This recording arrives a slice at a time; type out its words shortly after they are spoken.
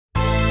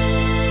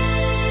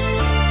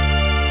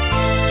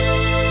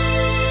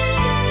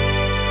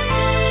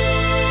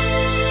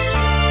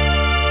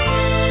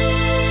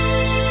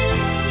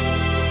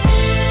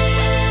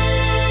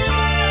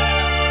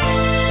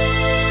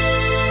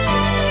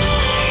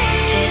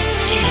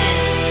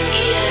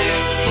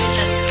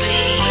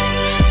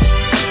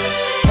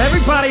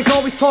Everybody's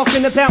always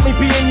talking about me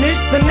being this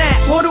and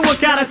that. What do I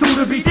gotta do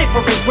to be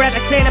different? Grab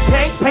a can of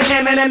paint, paint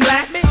M&M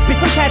latin.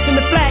 Bitch, I'm catching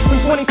the flag when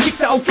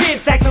 26-year-old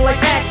kids acting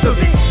like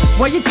activists.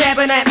 While you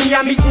dabbing at me,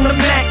 I'm eating the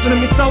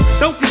maximum. So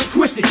don't get it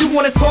twisted. You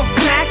wanna talk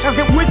smack? I'll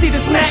get wizzy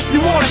to smack you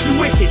on if you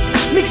wish it.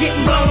 Me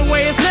getting blown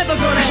away is never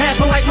gonna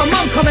happen. Like my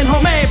mom coming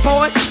home, hey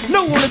boy,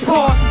 no one is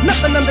poor.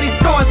 Nothing under these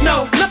scars,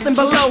 no, nothing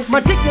below. My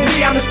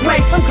dignity on this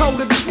place, I'm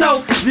colder than snow.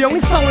 The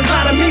only soul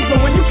inside of me,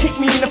 so when you kick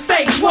me in the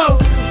face, whoa.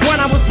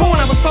 When I was born,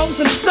 I was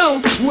frozen in stone.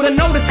 Would've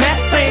known the tap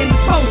saying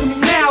dispose of me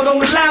now, don't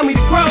allow me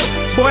to grow.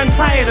 Boy, I'm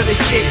tired of this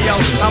shit, yo.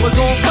 I was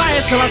on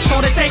fire till I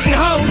started dating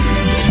hoes.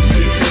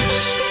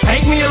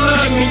 Hate me or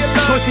love me,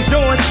 choice is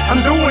yours. I'm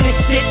doing this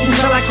shit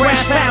until I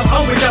grab out,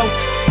 overdose.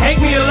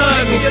 Hate me or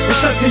love me,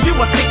 it's up to you,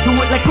 I stick to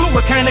it like glue.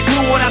 What kind of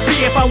glue would I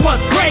be if I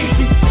was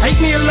crazy? Hate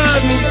me or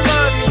love me,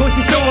 choice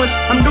is yours.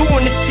 I'm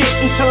doing this shit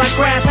until I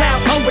grab out,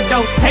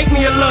 overdose. Hate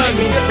me or love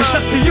me, it's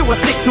up to you, I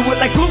stick to it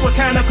like glue. What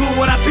kind of glue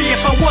would I be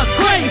if I was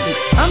crazy?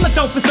 I'm the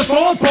dopest of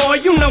all,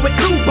 boy, you know it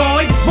too,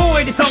 boy. This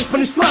void is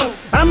open and slow.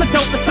 I'm the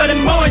dopest of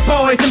them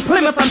boys. In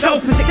Plymouth, I'm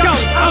dope as it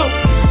goes, oh.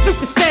 You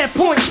can stab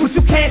points, but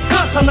you can't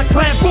touch. I'm the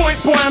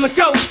clairvoyant, boy, I'm a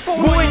ghost.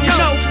 Boy, and you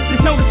know,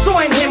 there's no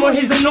destroying him or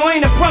his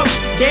annoying approach.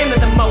 Damn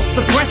it, the most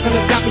aggression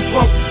has got me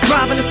broke.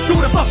 Driving a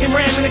scooter, fucking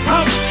ramming a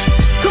coach.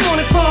 Come on,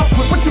 it's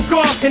awkward, what you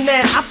gawking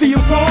at? I feel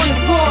drawn and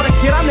slaughtered,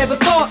 kid, I never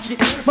thought it.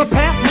 My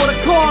path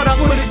would've caught, I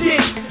would've did.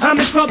 I'm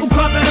in trouble,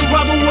 covered in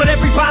rubble with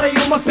everybody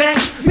on my back.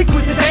 Mixed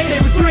with today, they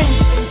would dream.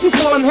 You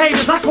call them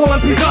haters, I call them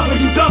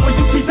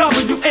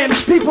PWWTWM.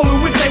 People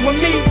who wish they were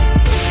me.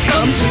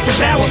 Come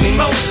devour me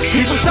most.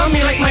 People show me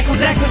like Michael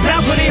Jackson's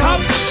balcony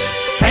hope.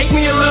 Hate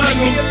me or love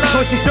me,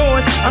 choice is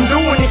yours. I'm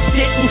doing this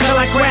shit until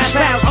I grab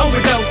out,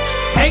 overdose.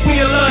 Hate me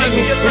or love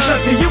me, it's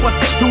up to you, I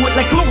stick to it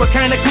like glue. What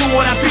kind of glue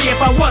would I be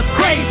if I was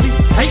crazy?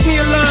 Hate me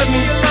or love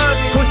me,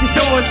 choice is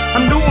yours.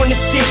 I'm doing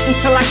this shit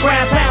until I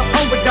grab out,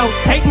 overdose.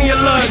 Hate me or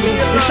love me,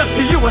 it's up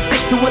to you, I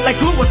stick to it like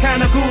glue. What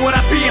kind of glue would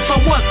I be if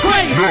I was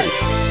crazy? No,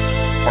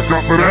 I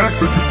got that ass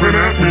that you sent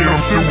at me and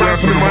I'm still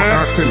rapping in my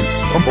accent.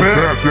 I'm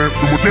bad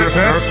dancing with that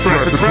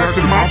abstract,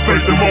 attracted my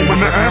fate the moment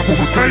the apple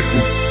was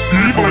taken. You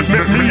even like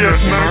met me at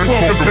 9,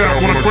 talking about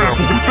when I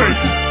grapple with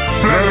Satan.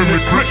 Battling the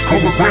glitch, go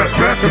with rap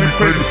back and he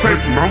say to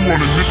Satan, I'm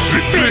running this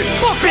shit, bitch.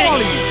 Fuck all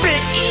these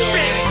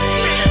bitch.